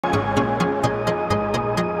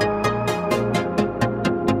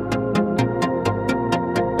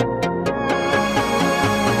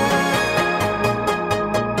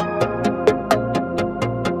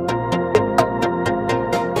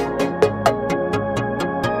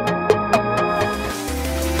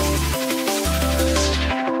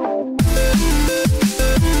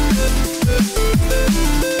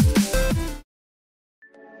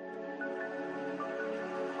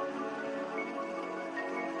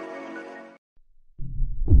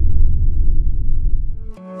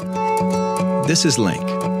This is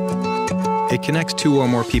LynQ. It connects two or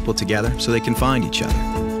more people together so they can find each other.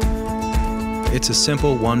 It's a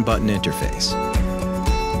simple one-button interface.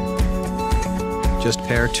 Just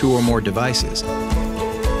pair two or more devices,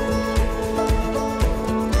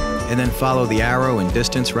 and then follow the arrow and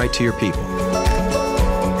distance right to your people.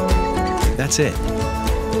 That's it.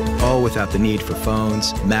 All without the need for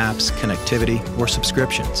phones, maps, connectivity, or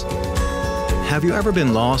subscriptions. Have you ever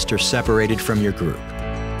been lost or separated from your group?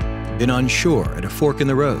 Been unsure at a fork in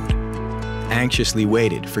the road? Anxiously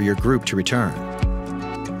waited for your group to return?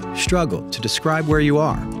 Struggled to describe where you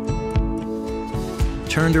are?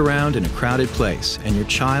 Turned around in a crowded place and your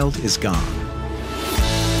child is gone.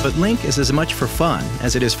 But LynQ is as much for fun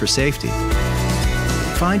as it is for safety.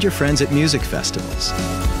 Find your friends at music festivals.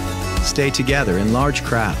 Stay together in large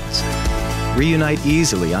crowds. Reunite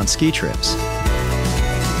easily on ski trips.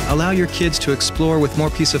 Allow your kids to explore with more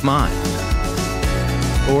peace of mind.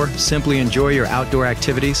 Or simply enjoy your outdoor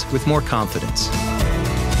activities with more confidence.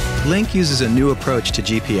 LynQ uses a new approach to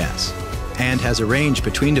GPS and has a range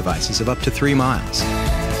between devices of up to 3 miles.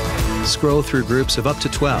 Scroll through groups of up to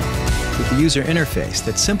 12 with a user interface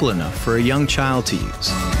that's simple enough for a young child to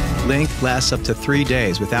use. LynQ lasts up to 3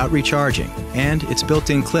 days without recharging, and its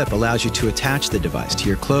built-in clip allows you to attach the device to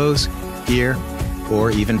your clothes, gear,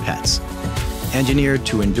 or even pets. Engineered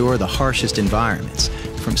to endure the harshest environments,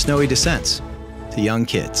 from snowy descents to young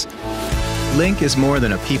kids. LynQ is more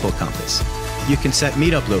than a people compass. You can set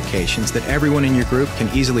meetup locations that everyone in your group can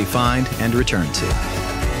easily find and return to.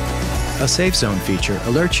 A Safe Zone feature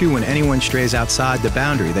alerts you when anyone strays outside the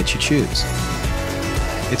boundary that you choose.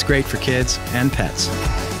 It's great for kids and pets.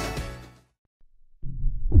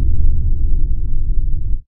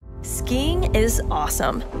 Skiing is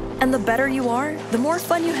awesome, and the better you are, the more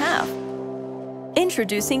fun you have.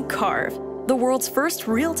 Introducing Carv, the world's first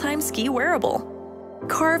real-time ski wearable.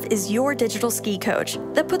 Carv is your digital ski coach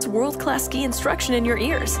that puts world-class ski instruction in your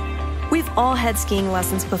ears. We've all had skiing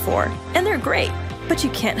lessons before, and they're great, but you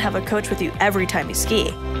can't have a coach with you every time you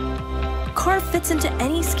ski. Carv fits into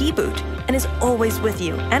any ski boot and is always with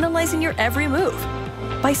you, analyzing your every move.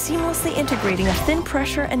 By seamlessly integrating a thin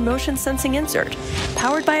pressure and motion sensing insert,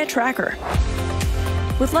 powered by a tracker.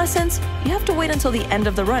 With lessons, you have to wait until the end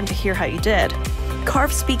of the run to hear how you did.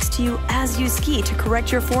 Carv speaks to you as you ski to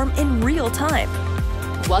correct your form in real time.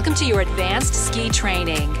 Welcome to your advanced ski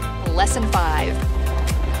training. Lesson 5.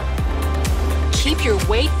 Keep your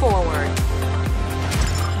weight forward.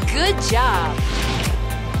 Good job.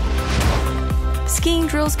 Skiing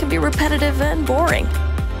drills can be repetitive and boring.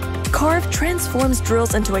 Carv transforms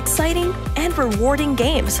drills into exciting and rewarding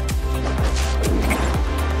games.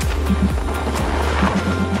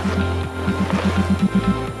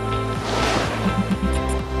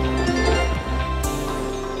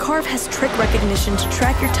 Carv has trick recognition to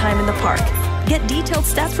track your time in the park. Get detailed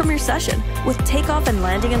stats from your session with takeoff and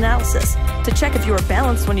landing analysis to check if you are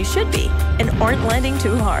balanced when you should be and aren't landing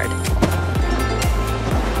too hard.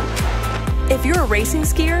 If you're a racing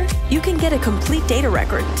skier, you can get a complete data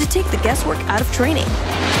record to take the guesswork out of training.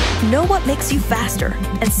 Know what makes you faster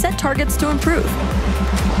and set targets to improve.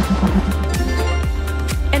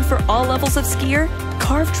 And for all levels of skier,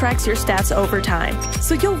 Carv tracks your stats over time,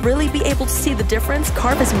 so you'll really be able to see the difference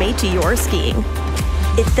Carv has made to your skiing.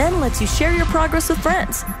 It then lets you share your progress with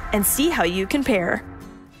friends and see how you compare.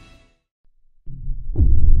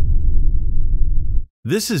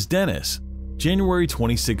 This is Dennis, January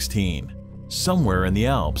 2016, somewhere in the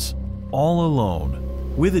Alps, all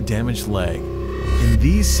alone, with a damaged leg. In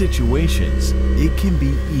these situations, it can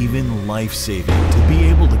be even life-saving to be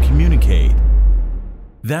able to communicate.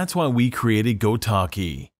 That's why we created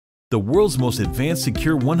GOTOKY, the world's most advanced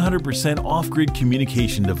secure 100% off-grid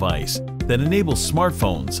communication device that enables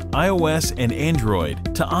smartphones, iOS and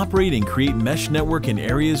Android to operate and create mesh network in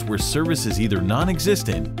areas where service is either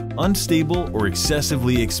non-existent, unstable, or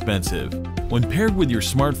excessively expensive. When paired with your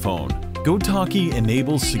smartphone, GOTOKY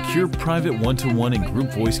enables secure private one-to-one and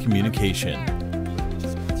group voice communication.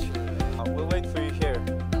 We'll wait for you here.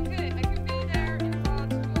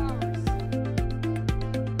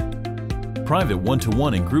 Private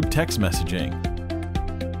one-to-one and group text messaging.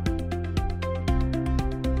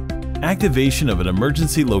 Activation of an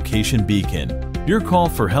emergency location beacon. Your call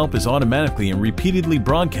for help is automatically and repeatedly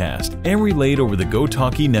broadcast and relayed over the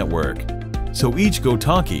GOTOKY network. So each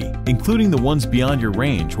GOTOKY, including the ones beyond your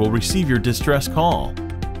range, will receive your distress call.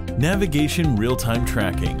 Navigation real-time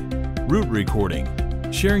tracking, route recording,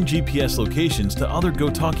 sharing GPS locations to other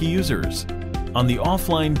GOTOKY users. On the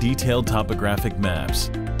offline detailed topographic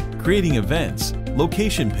maps, creating events,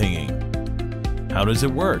 location pinging. How does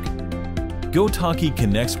it work? GOTOKY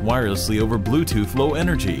connects wirelessly over Bluetooth Low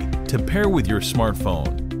Energy to pair with your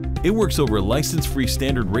smartphone. It works over license-free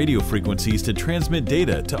standard radio frequencies to transmit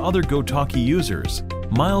data to other GOTOKY users,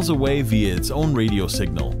 miles away via its own radio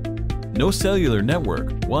signal. No cellular network,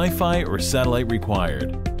 Wi-Fi, or satellite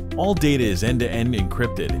required. All data is end-to-end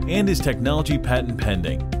encrypted and is technology patent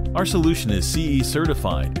pending. Our solution is CE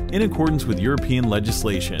certified in accordance with European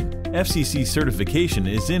legislation. FCC certification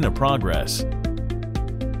is in progress.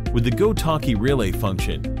 With the GOTOKY relay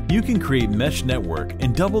function, you can create mesh network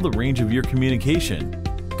and double the range of your communication.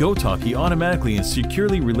 GOTOKY automatically and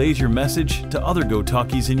securely relays your message to other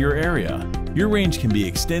GOTOKYs in your area. Your range can be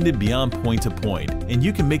extended beyond point to point, and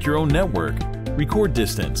you can make your own network. Record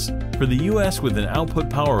distance. For the US with an output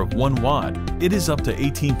power of 1 watt, it is up to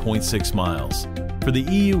 18.6 miles. For the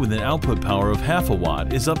EU with an output power of half a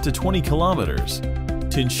watt is up to 20 kilometers.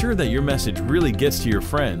 To ensure that your message really gets to your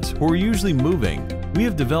friends who are usually moving, we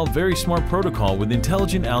have developed very smart protocol with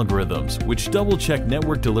intelligent algorithms which double-check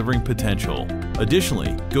network delivering potential.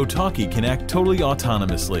 Additionally, GOTOKY can act totally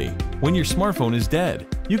autonomously. When your smartphone is dead,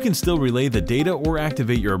 you can still relay the data or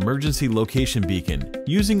activate your emergency location beacon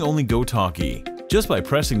using only GOTOKY. Just by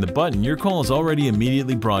pressing the button, your call is already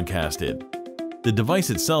immediately broadcasted. The device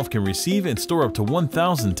itself can receive and store up to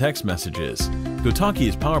 1,000 text messages. GOTOKY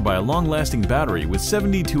is powered by a long-lasting battery with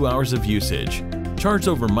 72 hours of usage. Charged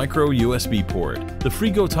over micro USB port. The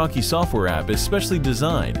free GOTOKY software app is specially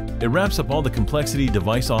designed. It wraps up all the complexity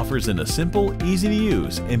device offers in a simple, easy to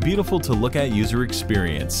use, and beautiful to look at user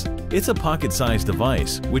experience. It's a pocket-sized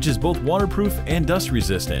device, which is both waterproof and dust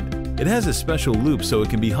resistant. It has a special loop so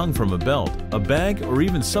it can be hung from a belt, a bag, or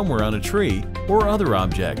even somewhere on a tree or other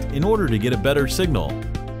object in order to get a better signal.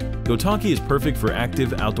 GOTOKY is perfect for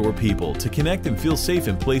active outdoor people to connect and feel safe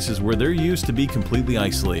in places where they're used to be completely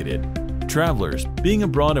isolated. Travelers, being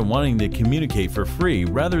abroad and wanting to communicate for free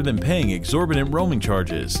rather than paying exorbitant roaming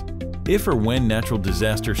charges. If or when natural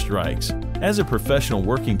disaster strikes, as a professional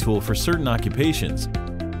working tool for certain occupations.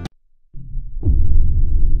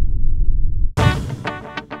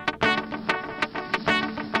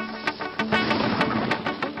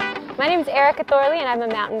 My name is Erica Thorley and I'm a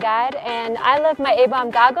mountain guide, and I love my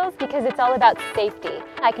Abom goggles because it's all about safety.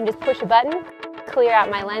 I can just push a button, clear out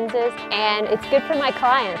my lenses, and it's good for my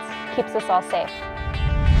clients. Keeps us all safe.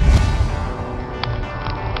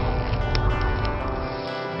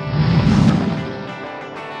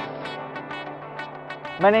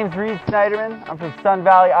 My name's Reed Snyderman. I'm from Sun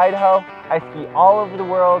Valley, Idaho. I ski all over the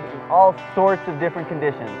world in all sorts of different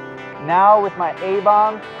conditions. Now with my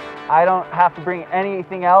Aboms, I don't have to bring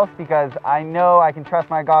anything else because I know I can trust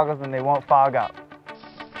my goggles and they won't fog up.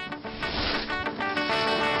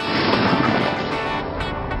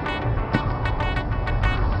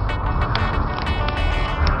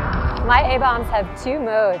 My Aboms have 2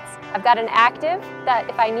 modes. I've got an active that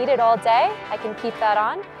if I need it all day, I can keep that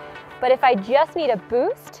on. But if I just need a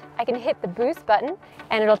boost, I can hit the boost button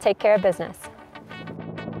and it'll take care of business.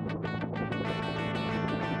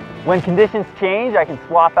 When conditions change, I can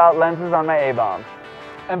swap out lenses on my Aboms.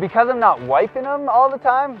 And because I'm not wiping them all the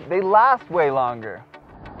time, they last way longer.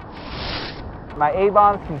 My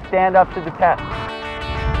Aboms can stand up to the test.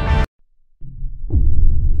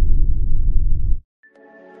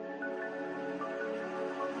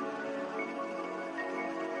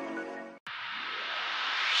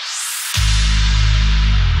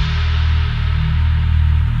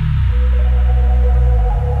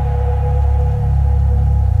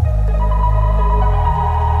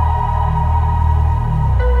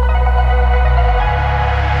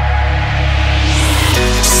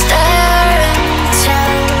 Staring into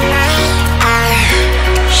my eyes.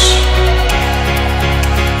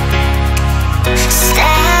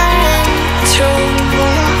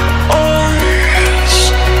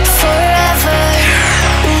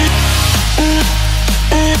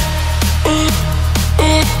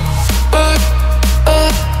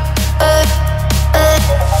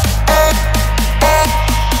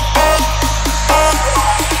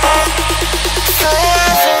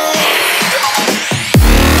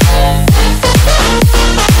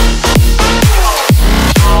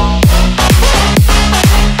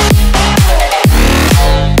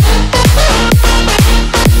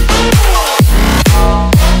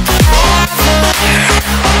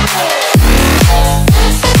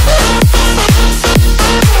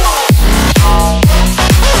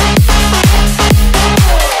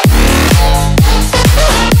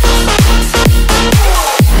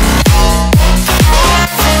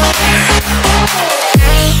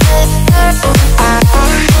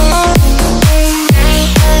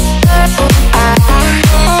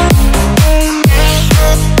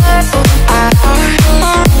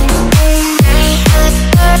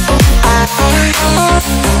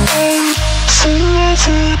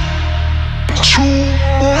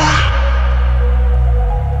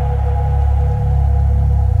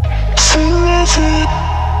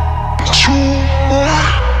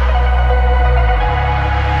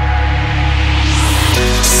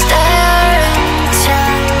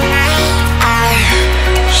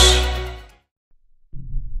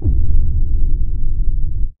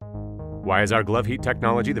 Why is our glove heat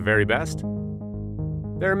technology the very best?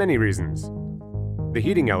 There are many reasons. The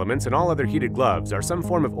heating elements in all other heated gloves are some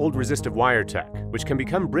form of old resistive wire tech, which can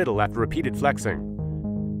become brittle after repeated flexing.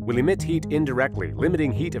 Will emit heat indirectly,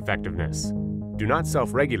 limiting heat effectiveness. Do not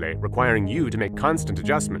self-regulate, requiring you to make constant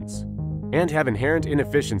adjustments. And have inherent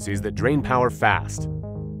inefficiencies that drain power fast.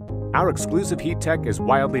 Our exclusive heat tech is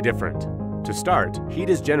wildly different. To start, heat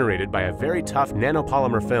is generated by a very tough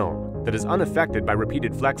nanopolymer film that is unaffected by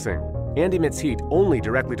repeated flexing and emits heat only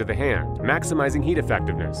directly to the hand, maximizing heat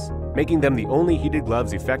effectiveness, making them the only heated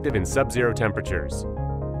gloves effective in sub-zero temperatures.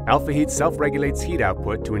 ALPHAHEAT self-regulates heat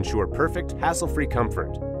output to ensure perfect, hassle-free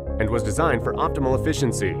comfort, and was designed for optimal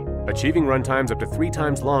efficiency, achieving runtimes up to 3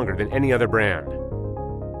 times longer than any other brand.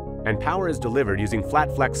 And power is delivered using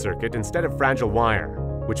flat flex circuit instead of fragile wire,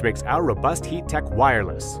 which makes our robust heat tech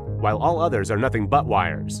wireless, while all others are nothing but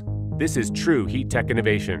wires. This is true heat tech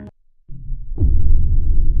innovation.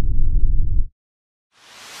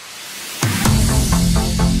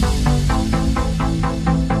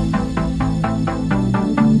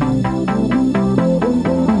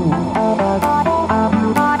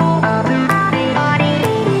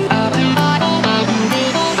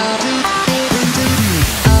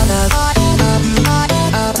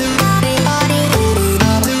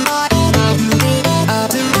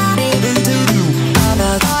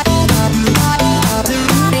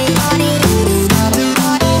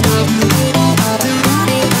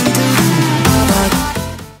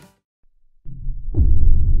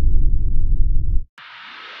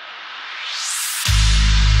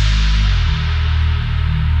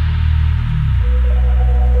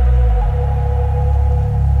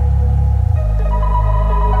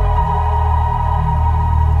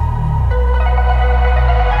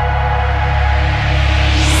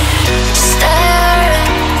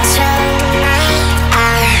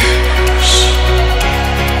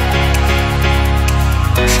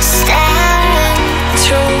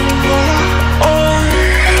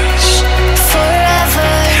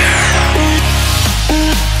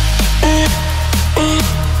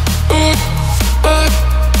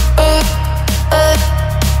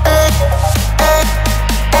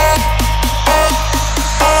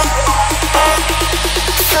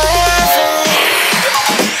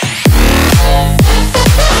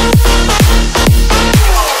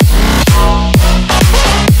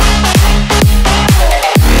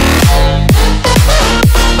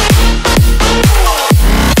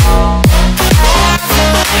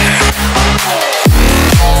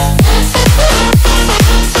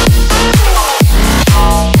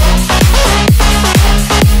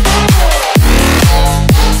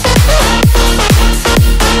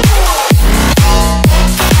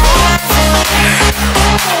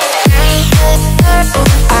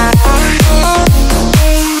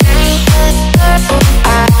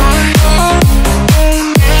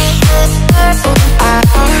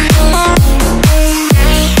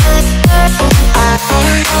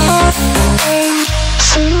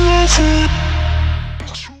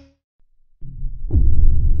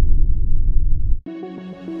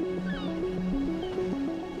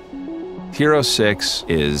 Hero 6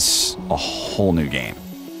 is a whole new game,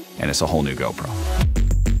 and it's a whole new GoPro.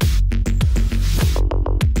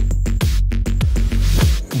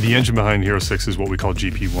 The engine behind Hero 6 is what we call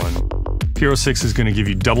GP1. Hero 6 is going to give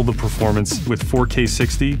you double the performance with 4K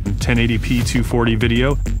 60 and 1080p 240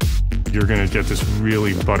 video. You're going to get this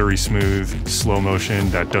really buttery smooth, slow motion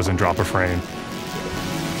that doesn't drop a frame.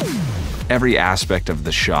 Every aspect of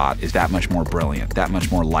the shot is that much more brilliant, that much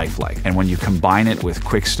more lifelike. And when you combine it with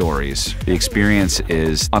quick stories, the experience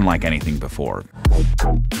is unlike anything before.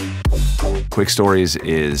 Quick stories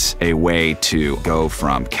is a way to go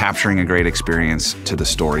from capturing a great experience to the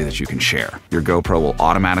story that you can share. Your GoPro will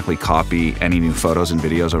automatically copy any new photos and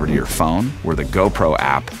videos over to your phone, where the GoPro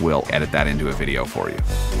app will edit that into a video for you.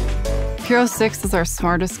 Hero 6 is our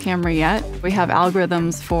smartest camera yet. We have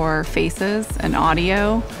algorithms for faces and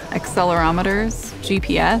audio, accelerometers,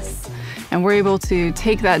 GPS, and we're able to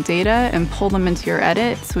take that data and pull them into your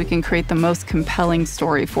edit so we can create the most compelling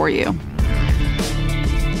story for you.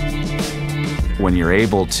 When you're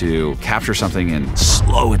able to capture something and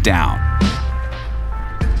slow it down,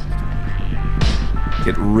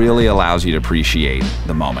 it really allows you to appreciate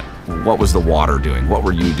the moment. What was the water doing? What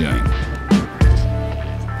were you doing?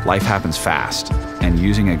 Life happens fast, and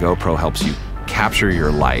using a GoPro helps you capture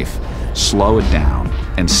your life, slow it down,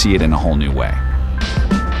 and see it in a whole new way.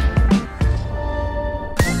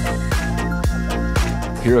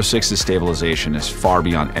 Hero 6's stabilization is far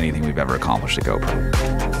beyond anything we've ever accomplished at GoPro.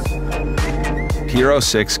 Hero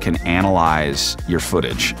 6 can analyze your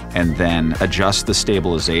footage and then adjust the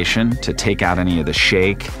stabilization to take out any of the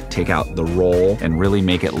shake, take out the roll, and really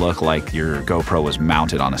make it look like your GoPro was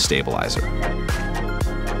mounted on a stabilizer.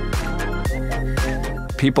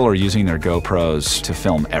 People are using their GoPros to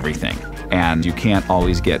film everything, and you can't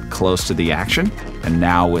always get close to the action. And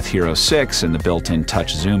now with Hero 6 and the built-in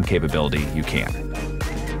touch zoom capability, you can.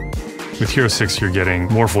 With Hero 6, you're getting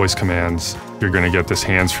more voice commands. You're going to get this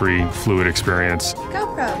hands-free, fluid experience.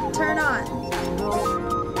 GoPro, turn on.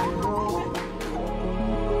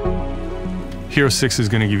 Hero 6 is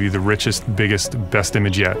going to give you the richest, biggest, best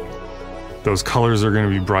image yet. Those colors are going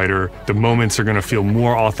to be brighter. The moments are going to feel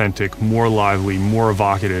more authentic, more lively, more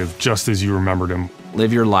evocative, just as you remembered them.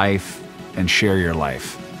 Live your life and share your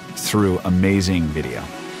life through amazing video.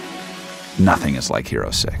 Nothing is like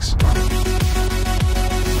Hero 6.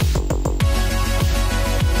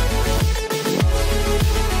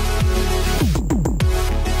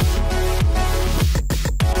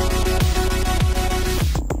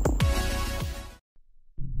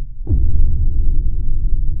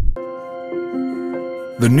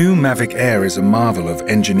 The new Mavic Air is a marvel of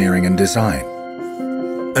engineering and design.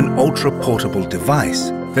 An ultra-portable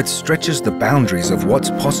device that stretches the boundaries of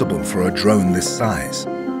what's possible for a drone this size.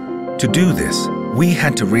 To do this, we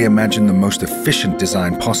had to reimagine the most efficient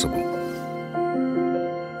design possible.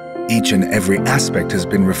 Each and every aspect has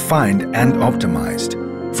been refined and optimized,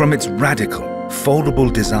 from its radical,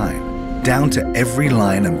 foldable design down to every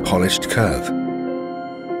line and polished curve.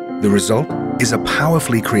 The result is a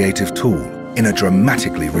powerfully creative tool in a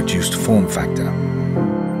dramatically reduced form factor.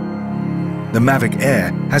 The Mavic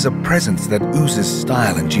Air has a presence that oozes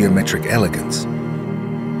style and geometric elegance.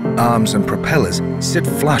 Arms and propellers sit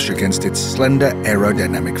flush against its slender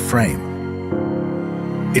aerodynamic frame.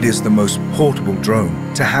 It is the most portable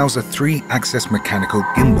drone to house a 3-axis mechanical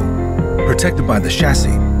gimbal. Protected by the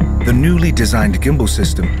chassis, the newly designed gimbal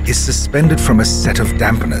system is suspended from a set of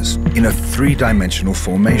dampeners in a 3-dimensional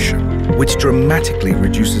formation, which dramatically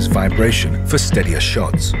reduces vibration for steadier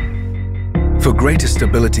shots. For greater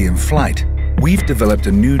stability in flight, we've developed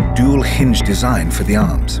a new dual hinge design for the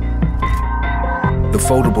arms. The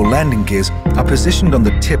foldable landing gears are positioned on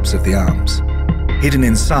the tips of the arms. Hidden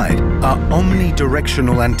inside are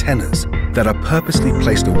omnidirectional antennas that are purposely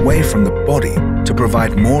placed away from the body to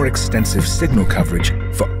provide more extensive signal coverage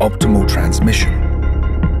for optimal transmission.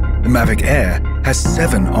 The Mavic Air has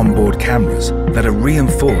 7 onboard cameras that are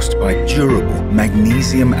reinforced by durable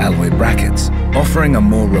magnesium alloy brackets, offering a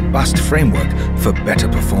more robust framework for better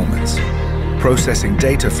performance. Processing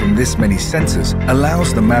data from this many sensors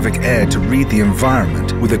allows the Mavic Air to read the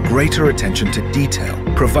environment with a greater attention to detail,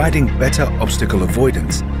 providing better obstacle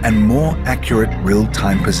avoidance and more accurate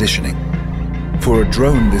real-time positioning. For a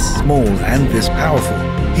drone this small and this powerful,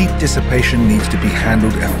 heat dissipation needs to be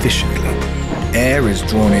handled efficiently. Air is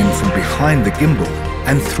drawn in from behind the gimbal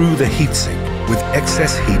and through the heatsink, with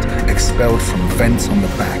excess heat expelled from vents on the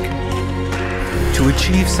back. To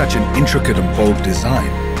achieve such an intricate and bold design,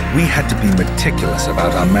 we had to be meticulous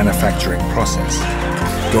about our manufacturing process.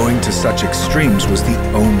 Going to such extremes was the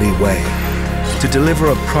only way to deliver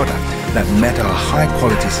a product that met our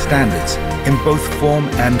high-quality standards in both form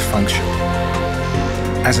and function.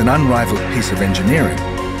 As an unrivaled piece of engineering,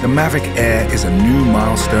 the Mavic Air is a new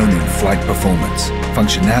milestone in flight performance,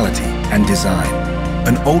 functionality, and design.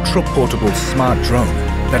 An ultra-portable smart drone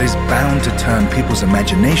that is bound to turn people's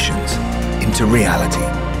imaginations into reality.